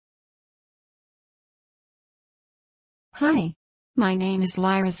Hi, my name is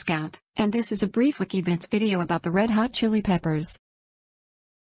Lyra Scout, and this is a brief Wikivids video about the Red Hot Chili Peppers.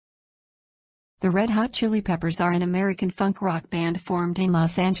 The Red Hot Chili Peppers are an American funk rock band formed in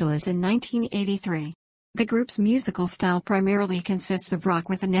Los Angeles in 1983. The group's musical style primarily consists of rock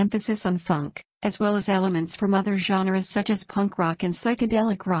with an emphasis on funk, as well as elements from other genres such as punk rock and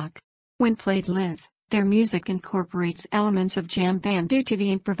psychedelic rock. When played live, their music incorporates elements of jam band due to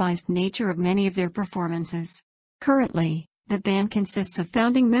the improvised nature of many of their performances. Currently, the band consists of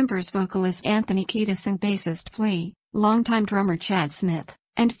founding members vocalist Anthony Kiedis and bassist Flea, longtime drummer Chad Smith,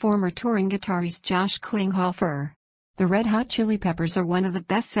 and former touring guitarist Josh Klinghoffer. The Red Hot Chili Peppers are one of the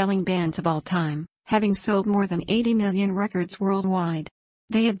best-selling bands of all time, having sold more than 80 million records worldwide.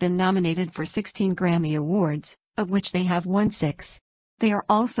 They have been nominated for 16 Grammy Awards, of which they have won 6. They are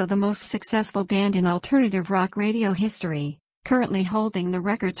also the most successful band in alternative rock radio history, currently holding the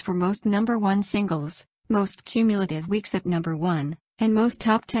records for most #1 singles, most cumulative weeks at #1, and most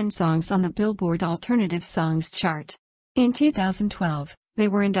top 10 songs on the Billboard Alternative Songs chart. In 2012, they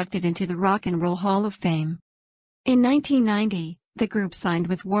were inducted into the Rock and Roll Hall of Fame. In 1990, the group signed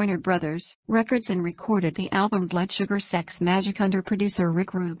with Warner Brothers Records and recorded the album Blood Sugar Sex Magik under producer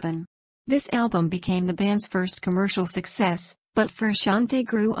Rick Rubin. This album became the band's first commercial success, but Frusciante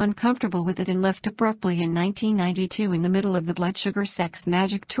grew uncomfortable with it and left abruptly in 1992 in the middle of the Blood Sugar Sex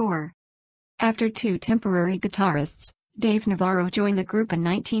Magik tour. After two temporary guitarists, Dave Navarro joined the group in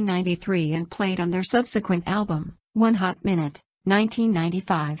 1993 and played on their subsequent album, One Hot Minute,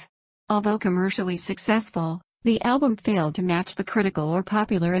 1995. Although commercially successful, the album failed to match the critical or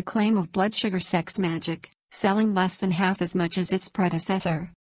popular acclaim of Blood Sugar Sex Magik, selling less than half as much as its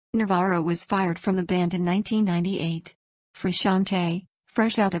predecessor. Navarro was fired from the band in 1998. Frusciante,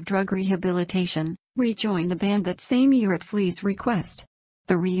 fresh out of drug rehabilitation, rejoined the band that same year at Flea's request.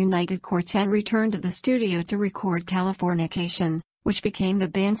 The reunited quartet returned to the studio to record Californication, which became the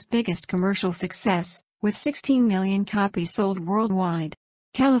band's biggest commercial success, with 16 million copies sold worldwide.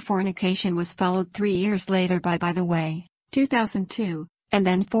 Californication was followed 3 years later by the Way, 2002, and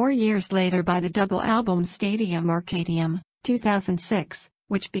then 4 years later by the double album Stadium Arcadium, 2006,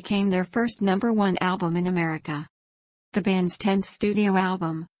 which became their first #1 album in America. The band's 10th studio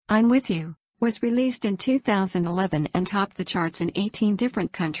album, I'm With You, was released in 2011 and topped the charts in 18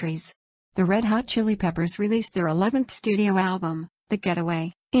 different countries. The Red Hot Chili Peppers released their 11th studio album, The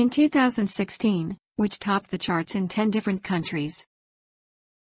Getaway, in 2016, which topped the charts in 10 different countries.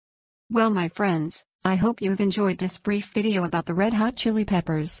 Well, my friends, I hope you've enjoyed this brief video about the Red Hot Chili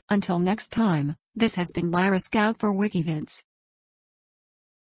Peppers. Until next time, this has been Lyra Scout for Wikivids.